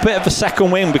little bit of a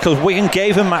second win, because Wigan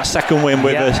gave him that second win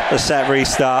with a set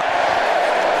restart.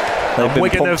 They've been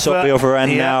pumped up the other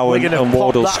end now, and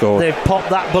Wardle scored. They've popped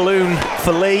that balloon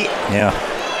for Leigh. Yeah.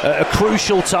 At a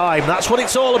crucial time. That's what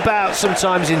it's all about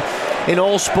sometimes in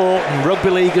all sport, and rugby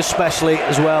league especially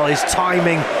as well, is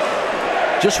timing.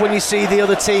 Just when you see the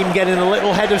other team getting a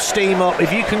little head of steam up,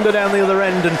 if you can go down the other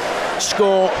end and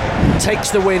score, takes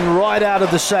the win right out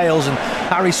of the sails. And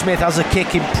Harry Smith has a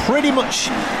kick in pretty much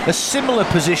a similar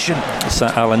position.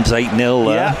 St Helens 8-0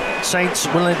 there. Yeah, Saints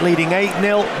leading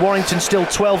 8-0. Warrington still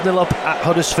 12-0 up at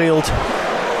Huddersfield.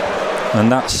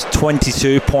 And that's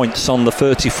 22 points on the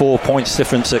 34 points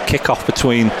difference at kick-off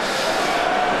between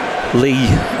Leigh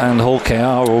and Hull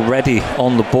KR already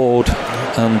on the board.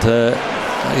 And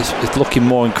it's looking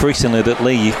more increasingly that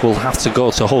Leigh will have to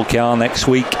go to Hull KR next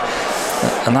week.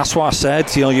 And that's why I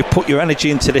said, you put your energy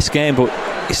into this game, but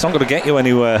it's not going to get you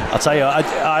anywhere. I'll tell you,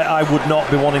 I would not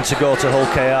be wanting to go to Hull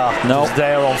KR. No.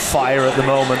 They're on fire at the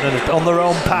moment and on their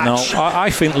own patch. No,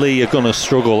 I think Leigh are going to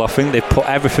struggle. I think they've put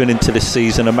everything into this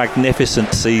season, a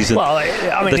magnificent season. Well,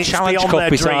 I mean, the Challenge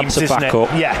Cup is hard to back up.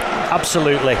 Yeah,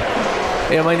 absolutely.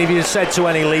 I mean, if you said to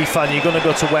any Leigh fan, you're going to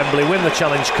go to Wembley, win the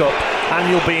Challenge Cup, and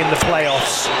you'll be in the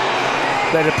playoffs,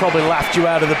 they'd have probably laughed you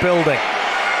out of the building.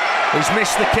 He's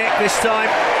missed the kick this time.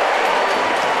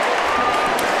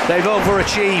 They've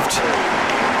overachieved,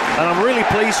 and I'm really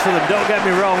pleased for them. Don't get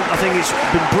me wrong, I think it's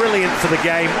been brilliant for the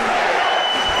game,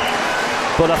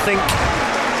 but I think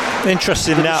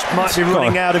interesting now, might be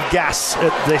running out of gas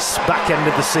at this back end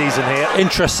of the season here.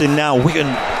 Interesting now, Wigan,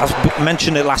 as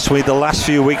mentioned it last week, the last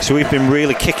few weeks we've been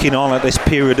really kicking on at this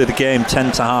period of the game,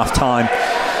 10 to half time.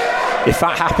 If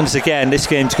that happens again, this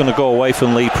game's going to go away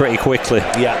from Leigh pretty quickly.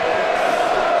 Yeah.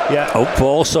 Oh, but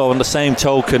also on the same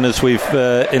token as we've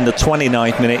in the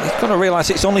 29th minute, you've got to realise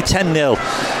it's only 10-0.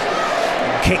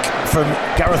 Kick from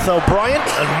Gareth O'Brien,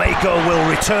 and Mago will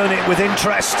return it with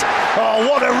interest. Oh,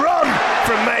 what a run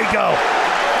from Mago!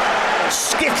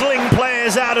 Skittling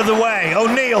players out of the way.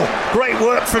 O'Neill, great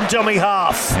work from dummy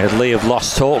half. Yeah, Leigh have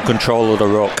lost total control of the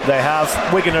ruck. They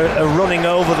have. Wigan are running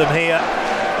over them here.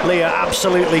 Leigh are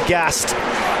absolutely gassed,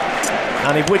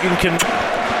 and if Wigan can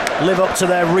live up to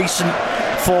their recent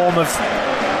form of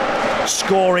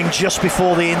scoring just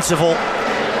before the interval,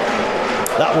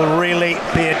 that will really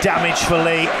be a damage for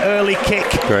Leigh. Early kick,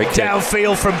 great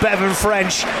downfield from Bevan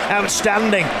French,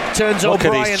 outstanding. Turns Look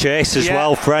O'Brien. Look at his chase as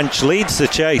well. French leads the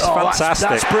chase. Fantastic.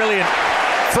 That's brilliant.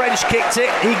 French kicked it.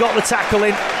 He got the tackle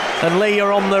in, and Leigh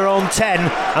are on their own 10.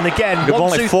 And again,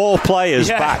 only 4 players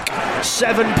back.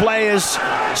 7 players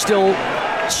still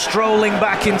strolling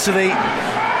back into the.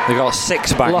 They got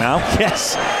 6 back now.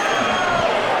 Yes.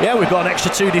 Yeah, we've got an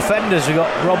extra 2 defenders. We've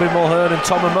got Robbie Mulhern and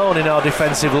Tom Amon in our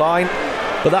defensive line.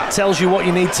 But that tells you what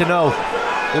you need to know.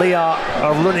 Leigh are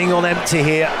running on empty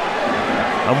here,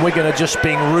 and Wigan are just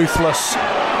being ruthless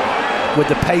with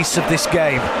the pace of this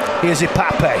game. Here's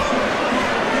Ipape.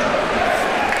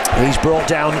 He's brought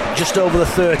down just over the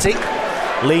 30.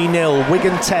 Leigh 0,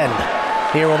 Wigan 10.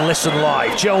 Here on Listen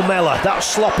Live. Joe Mellor. That was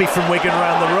sloppy from Wigan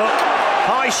round the ruck.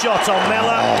 High shot on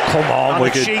Mellor. Oh, come on, and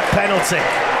Wigan. A cheap penalty.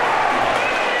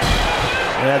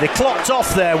 Yeah, they clocked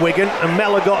off there, Wigan, and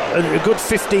Mellor got a good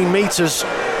 15 metres,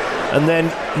 and then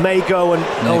Mago and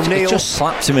O'Neill. It just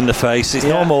slapped him in the face. It's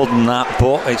no more than that,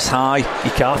 but it's high.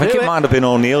 You can't. I think it might have been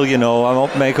O'Neill. I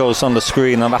hope Mago's on the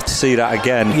screen. I'll have to see that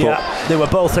again. Yeah, but they were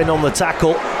both in on the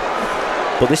tackle.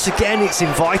 But this again, it's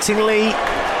inviting Leigh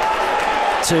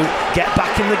to get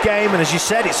back in the game, and as you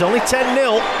said, it's only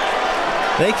 10-0.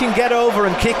 They can get over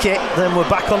and kick it, then we're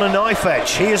back on a knife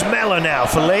edge. Here's Mellor now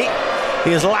for Leigh.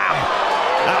 Here's Lamb.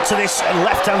 Out to this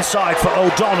left-hand side for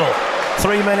O'Donnell.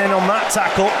 3 men in on that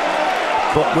tackle.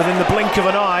 But within the blink of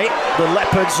an eye, the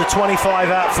Leopards are 25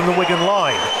 out from the Wigan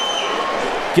line.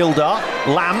 Gildar,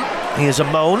 Lamb, here's a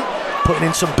moan, putting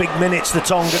in some big minutes, the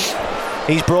Tongan.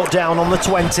 He's brought down on the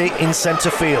 20 in centre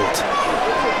field.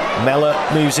 Mellor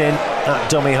moves in at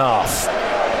dummy half.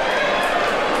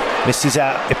 Misses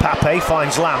out. Ipape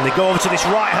finds Lamb. They go over to this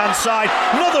right-hand side.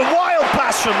 Another wild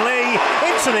pass from Leigh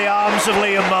into the arms of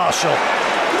Liam Marshall.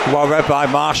 Well read by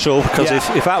Marshall, because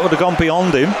if that would have gone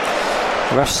beyond him,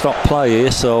 the ref stopped play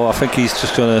here, so I think he's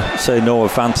just going to say no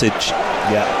advantage.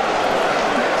 Yeah.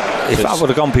 If that would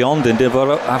have gone beyond him, they'd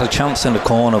have had a chance in the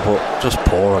corner, but just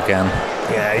poor again.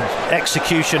 Yeah,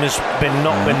 execution has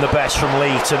not been the best from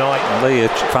Leigh tonight. Leigh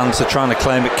fans are trying to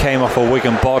claim it came off a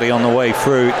Wigan body on the way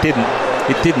through. It didn't.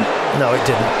 No, it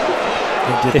didn't.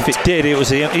 If it did, it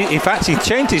was. In fact, he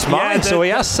changed his mind, so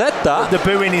he has said that. The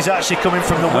booing is actually coming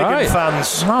from the Wigan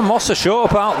fans. I'm not so sure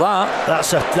about that.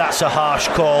 That's a harsh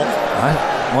call.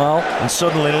 And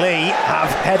suddenly Leigh have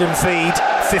head and feed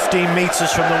 15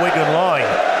 metres from the Wigan line,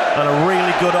 and a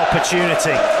really good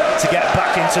opportunity to get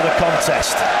back into the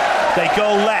contest. They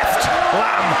go left.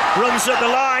 Lamb runs at the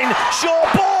line. Short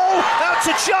ball out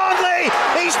to Charnley.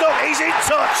 He's in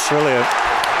touch.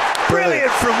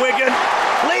 Brilliant from Wigan.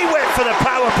 Leigh went for the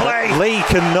power play. Leigh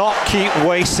cannot keep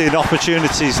wasting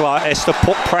opportunities like this to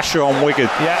put pressure on Wigan.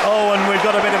 Yeah, and we've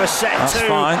got a bit of a set That's too.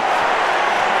 Fine.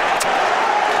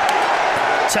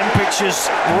 Temperatures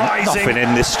rising. Nothing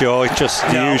in this, Joe. Just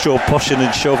the usual pushing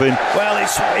and shoving. Well,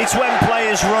 it's when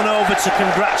players run over to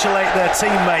congratulate their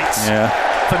teammates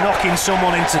for knocking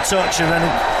someone into touch, and then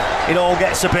it all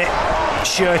gets a bit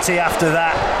shirty after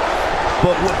that.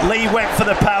 But Leigh went for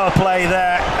the power play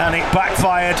there, and it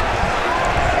backfired.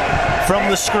 From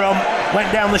the scrum,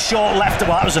 went down the short left.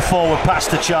 Well, that was a forward pass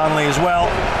to Charnley as well.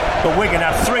 But Wigan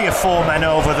had 3 or 4 men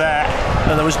over there,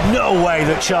 and there was no way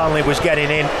that Charnley was getting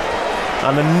in.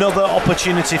 And another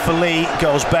opportunity for Leigh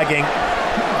goes begging.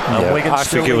 I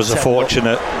think it was a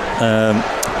fortunate.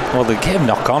 They gave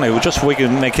knock on. It was just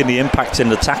Wigan making the impact in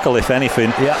the tackle, if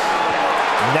anything. Yeah.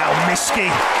 Now Miskey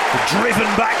driven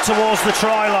back towards the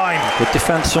try line. Good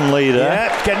defence from Leigh there.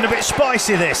 Yeah, getting a bit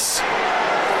spicy this.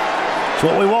 It's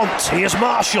what we want. Here's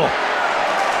Marshall.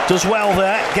 Does well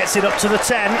there. Gets it up to the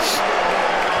 10.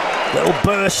 Little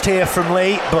burst here from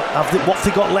Leigh, but what have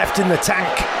they got left in the tank?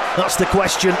 That's the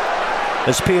question.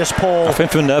 As Pierce Paul. I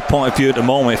think from their point of view at the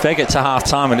moment, if they get to half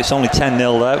time and it's only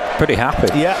 10-0, they're pretty happy.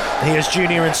 Yeah, here's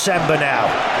Junior and Semba now.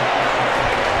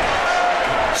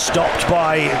 Stopped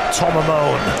by Tom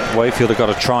Amone. Wakefield have got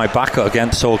to try back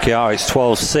against OKR. It's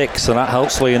 12-6, and that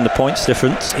helps Leigh in the points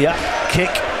difference. Yeah,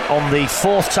 kick on the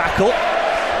 4th tackle.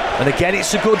 And again,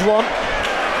 it's a good one.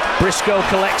 Briscoe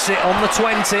collects it on the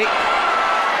 20.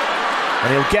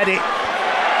 And he'll get it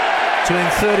to in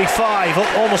 35,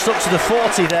 almost up to the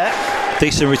 40 there.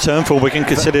 Decent return for Wigan,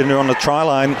 considering they're on the try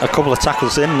line. A couple of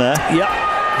tackles in there. Yep.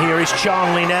 Here is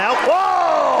Charnley now.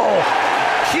 Whoa!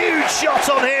 Huge shot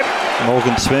on him.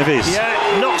 Morgan Smithies.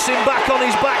 Yeah, knocks him back on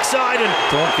his backside and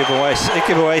don't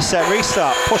give away set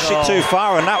restart. Pushed it too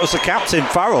far, and that was the captain,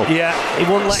 Farrell. Yeah, he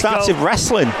wouldn't let go. Started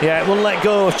wrestling. Yeah, it wouldn't let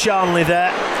go of Charnley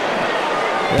there.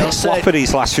 A bit sloppy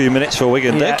these last few minutes for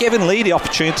Wigan. They're giving Leigh the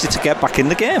opportunity to get back in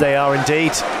the game. They are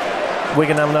indeed.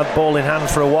 Wigan haven't had ball in hand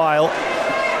for a while,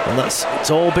 and it's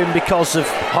all been because of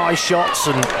high shots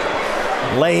and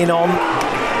laying on,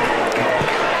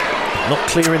 not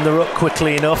clearing the ruck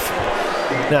quickly enough.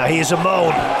 Now here's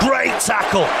Amone. Great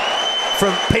tackle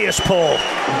from Pierce Paul.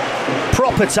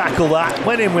 Proper tackle that.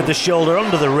 Went in with the shoulder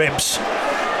under the ribs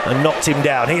and knocked him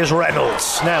down. Here's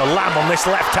Reynolds. Now Lamb on this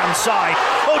left-hand side.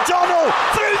 O'Donnell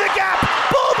through the gap.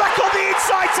 Ball back on the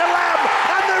inside to Lamb,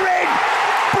 and they're in.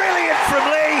 Brilliant from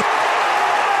Leigh.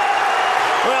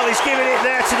 Well, he's giving it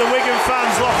there to the Wigan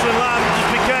fans, Lachlan Lamb.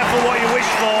 Just be careful what you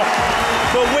wish for.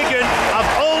 But Wigan have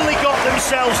only got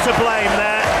themselves to blame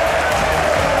there.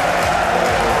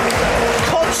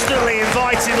 Constantly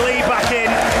inviting Leigh back in,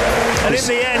 and in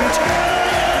the end,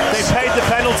 they paid the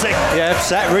penalty. Yeah,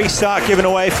 set restart given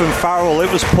away from Farrell.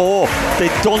 It was poor.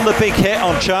 They'd done the big hit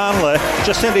on Charnley,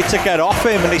 just needed to get off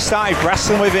him, and he started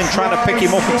wrestling with him, trying to pick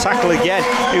him up and tackle again.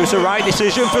 It was the right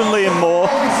decision from Liam Moore,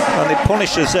 and they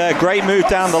punished us there. Great move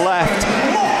down the left,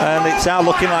 and it's now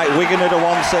looking like Wigan are the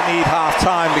ones that need half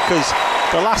time, because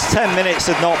the last 10 minutes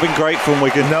have not been great from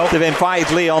Wigan. No. They've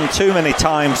invited Leigh on too many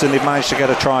times, and they've managed to get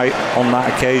a try on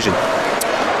that occasion.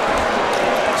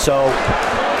 So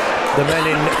the men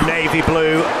in navy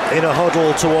blue in a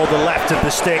huddle toward the left of the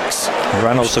sticks.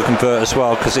 Reynolds will convert as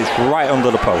well, because it's right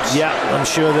under the post. Yeah, I'm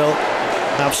sure they'll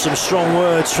have some strong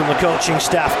words from the coaching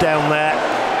staff down there,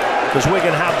 because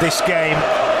Wigan had this game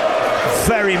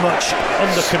very much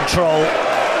under control,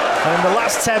 and in the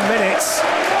last 10 minutes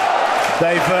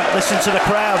they've listened to the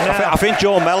crowd now. I think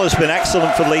Joe Mellor's been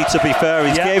excellent for Leigh, to be fair.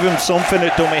 He's gave him something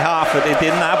at dummy half that he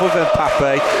didn't have with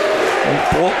Mbappe.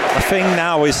 But the thing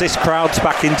now is this crowd's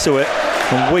back into it,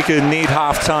 and Wigan need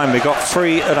half time. They've got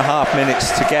 3.5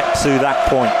 minutes to get to that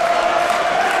point.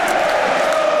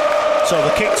 So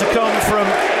the kick to come from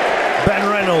Ben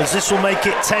Reynolds. This will make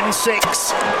it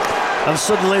 10-6, and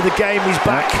suddenly the game is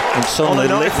back. And suddenly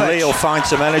Leigh will find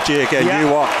some energy again.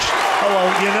 You watch. Oh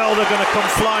well, you know they're going to come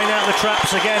flying out the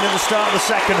traps again at the start of the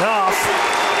second half.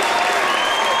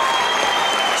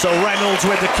 So Reynolds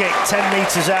with the kick, 10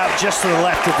 metres out, just to the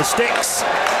left of the sticks.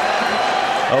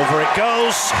 Over it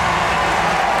goes.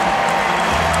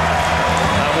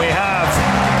 And we have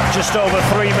just over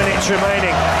 3 minutes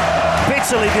remaining.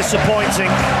 Bitterly disappointing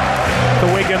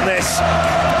for Wigan, this.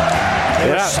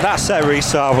 That set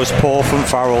restart was poor from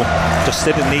Farrell. Just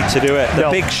didn't need to do it. The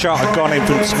big shot had gone in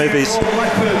from Smithies.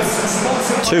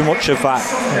 Too much of that.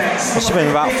 Must have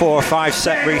been about 4 or 5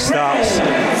 set restarts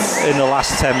in the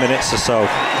last 10 minutes or so.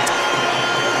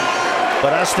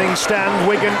 But as things stand,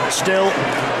 Wigan still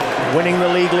winning the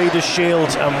league leaders' shield,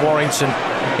 and Warrington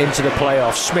into the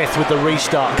playoffs. Smith with the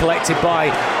restart, collected by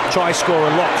try scorer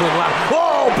Lachlan Lamb.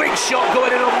 Whoa, big shot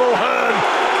going in on Mulhern.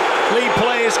 Leigh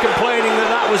players complaining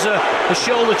that was a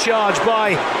shoulder charge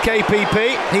by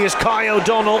KPP. Here's Kai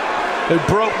O'Donnell, who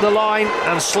broke the line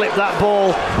and slipped that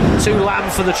ball to Lamb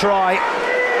for the try.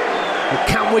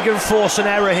 Can Wigan force an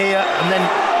error here and then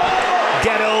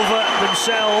get over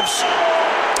themselves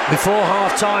before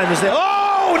half-time as they...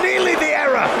 Oh, nearly the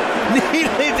error!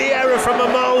 Nearly the error from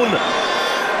Amon.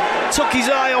 Took his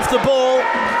eye off the ball.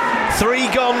 3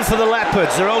 gone for the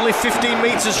Leopards. They're only 15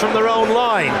 metres from their own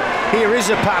line. Here is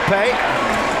a Pape,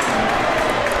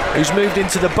 who's moved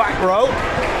into the back row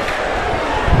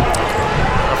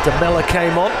after Mellor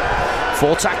came on.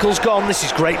 4 tackles gone. This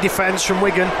is great defence from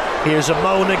Wigan. Here's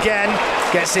Amon again.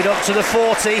 Gets it up to the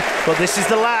 40, but this is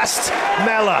the last.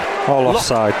 Mellor. All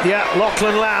offside.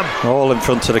 Lachlan Lamb. All in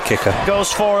front of the kicker.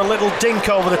 Goes for a little dink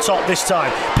over the top this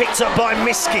time. Picked up by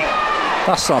Miski.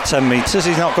 That's not 10 metres.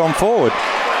 He's not gone forward.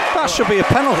 That should be a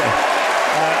penalty.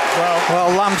 Well,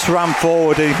 Lamb's ran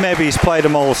forward. Maybe he's played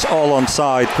them all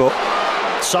onside, but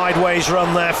sideways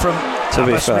run there from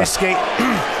Miski.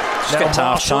 Just get to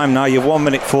half time now. You're 1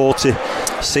 minute 40.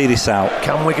 See this out.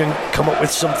 Can Wigan come up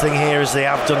with something here, as they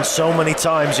have done so many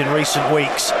times in recent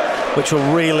weeks, which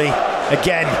will really,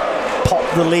 again, pop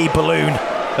the Leigh balloon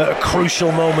at a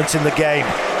crucial moment in the game?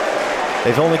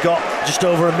 They've only got just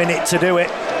over a minute to do it,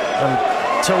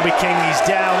 and Toby King is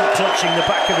down, touching the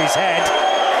back of his head.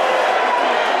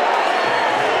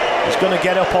 He's going to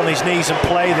get up on his knees and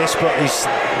play this, but he's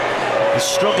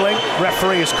struggling.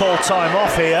 Referee has called time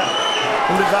off here.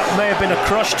 I wonder if that may have been a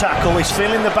crush tackle. He's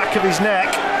feeling the back of his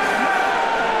neck.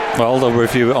 Well, they'll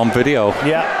review it on video.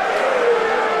 Yeah.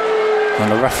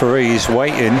 And the referee's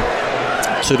waiting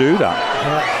to do that.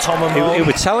 Yeah, Tom Amon. He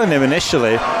was telling him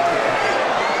initially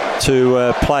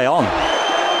to play on.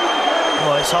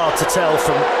 Well, it's hard to tell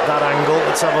from that angle.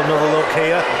 Let's have another look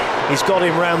here. He's got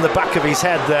him round the back of his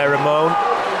head there, Amon.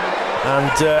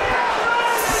 And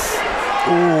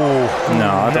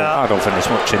I don't think there's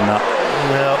much in that.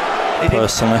 No.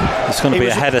 Personally, it's going to be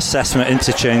a head assessment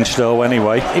interchange though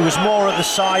anyway. He was more at the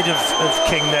side of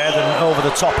King there than over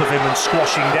the top of him and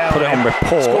squashing down. Put it on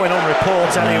report. It's going on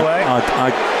report anyway.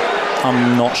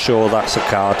 I'm not sure that's a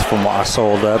card from what I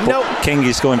saw there, but nope. King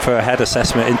is going for a head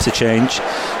assessment interchange.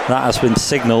 That has been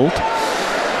signalled.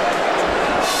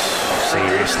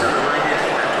 Seriously.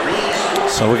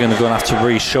 So we're going to have to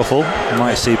reshuffle. You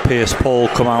might see Pierce Paul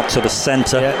come out to the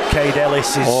centre. Yeah, Cade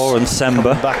Ellis is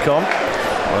Sember back on.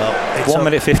 Well, 1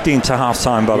 minute 15 to half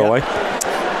time, by the way.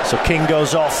 So King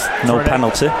goes off. No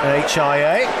penalty.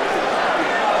 HIA.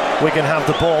 Wigan have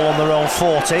the ball on their own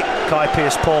 40. Kai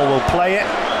Pierce Paul will play it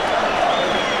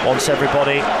once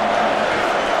everybody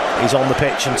is on the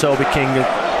pitch and Toby King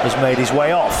has made his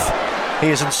way off.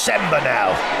 Here's Nsemba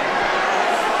now.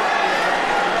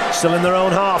 Still in their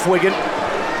own half, Wigan.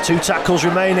 2 tackles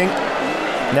remaining.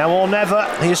 Now or never.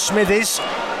 Here's Smithies.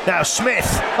 Now Smith.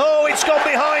 Oh, it's gone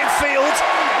behind Field,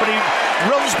 but he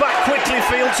runs back quickly,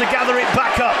 Field, to gather it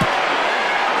back up.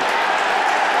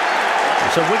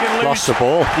 So Wigan lose. Lost the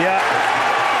ball. Yeah.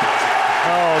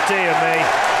 Oh, dear me.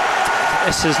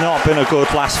 This has not been a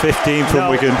good last 15 from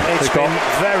Wigan. It's been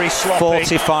very sloppy.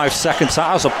 45 seconds.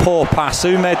 That was a poor pass.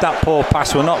 Who made that poor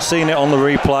pass? We're not seeing it on the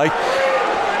replay.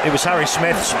 It was Harry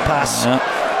Smith's pass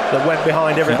that went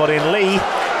behind everybody, and Leigh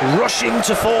rushing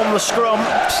to form the scrum.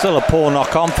 Still a poor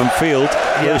knock on from Field.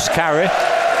 Loose carry.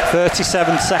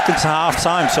 37 seconds to half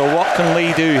time. So what can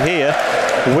Leigh do here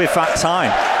with that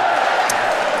time?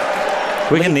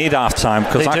 We can need half time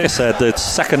because, like I said, the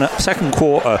second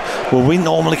quarter, well, we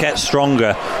normally get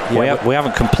stronger. We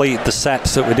haven't completed the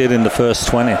sets that we did in the first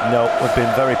 20. No, we've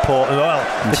been very poor. Well,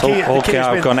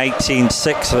 I've gone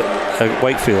 18-6 at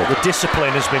Wakefield. The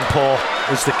discipline has been poor,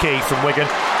 is the key from Wigan.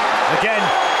 Again,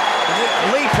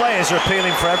 the Leigh players are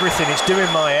appealing for everything. It's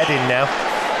doing my head in now.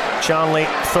 Charnley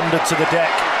thundered to the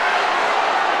deck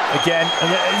again, and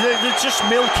they're just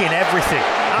milking everything.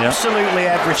 Absolutely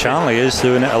everything. Charnley is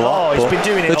doing it a lot. He's been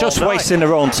doing it. They're just wasting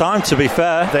their own time, to be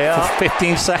fair. They are. For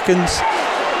 15 seconds.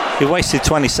 He wasted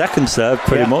 20 seconds there,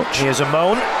 pretty much. Here's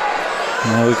Amon.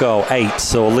 There we go, 8.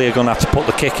 So Leigh are going to have to put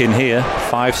the kick in here.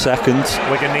 5 seconds.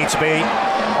 Wigan need to be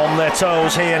on their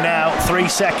toes here now. 3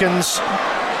 seconds.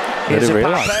 Here's a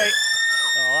Pape.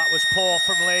 Oh, that was poor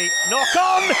from Leigh. Knock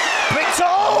on. That's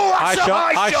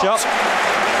high shot.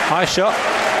 High shot.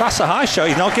 That's a high shot.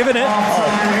 He's not giving it.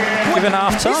 Giving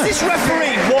half time. Is this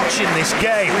referee watching this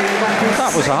game?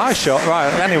 That was a high shot.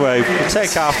 Right. Anyway, we'll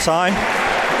take half time.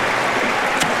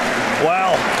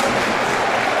 Well,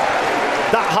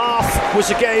 that half was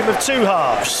a game of two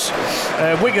halves.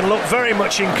 Wigan looked very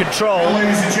much in control,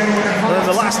 and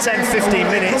the last 10-15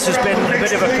 minutes has been a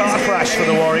bit of a car crash for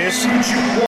the Warriors.